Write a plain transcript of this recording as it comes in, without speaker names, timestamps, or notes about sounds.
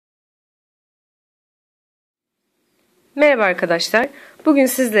Merhaba arkadaşlar. Bugün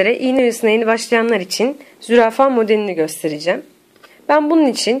sizlere iğne oyasına yeni başlayanlar için zürafa modelini göstereceğim. Ben bunun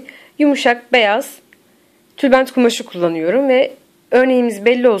için yumuşak beyaz tülbent kumaşı kullanıyorum ve örneğimiz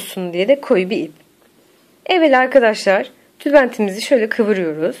belli olsun diye de koyu bir ip. Evvela arkadaşlar tülbentimizi şöyle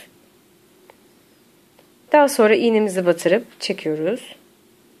kıvırıyoruz. Daha sonra iğnemizi batırıp çekiyoruz.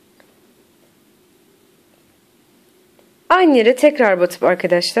 Aynı yere tekrar batıp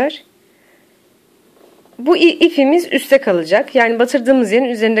arkadaşlar bu ipimiz üstte kalacak. Yani batırdığımız yerin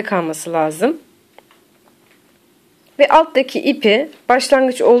üzerinde kalması lazım. Ve alttaki ipi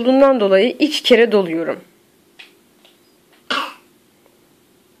başlangıç olduğundan dolayı 2 kere doluyorum.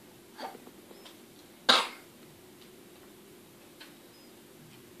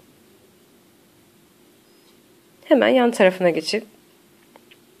 Hemen yan tarafına geçip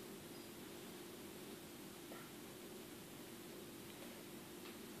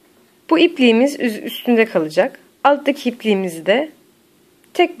bu ipliğimiz üstünde kalacak. Alttaki ipliğimizi de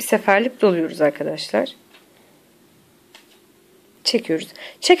tek bir seferlik doluyoruz arkadaşlar. Çekiyoruz.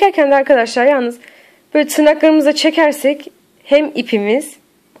 Çekerken de arkadaşlar yalnız böyle tırnaklarımıza çekersek hem ipimiz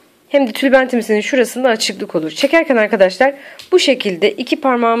hem de tülbentimizin şurasında açıklık olur. Çekerken arkadaşlar bu şekilde 2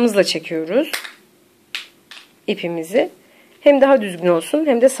 parmağımızla çekiyoruz ipimizi. Hem daha düzgün olsun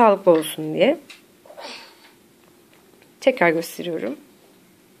hem de sağlıklı olsun diye. Tekrar gösteriyorum.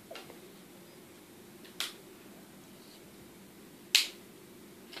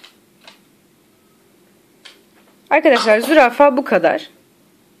 Arkadaşlar zürafa bu kadar.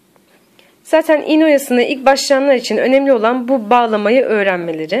 Zaten iğne oyasına ilk başlayanlar için önemli olan bu bağlamayı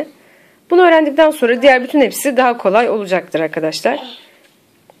öğrenmeleri. Bunu öğrendikten sonra diğer bütün hepsi daha kolay olacaktır arkadaşlar.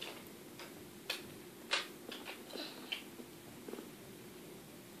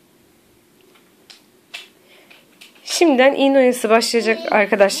 Şimdiden iğne oyası başlayacak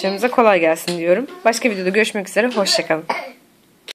arkadaşlarımıza kolay gelsin diyorum. Başka videoda görüşmek üzere. Hoşça kalın.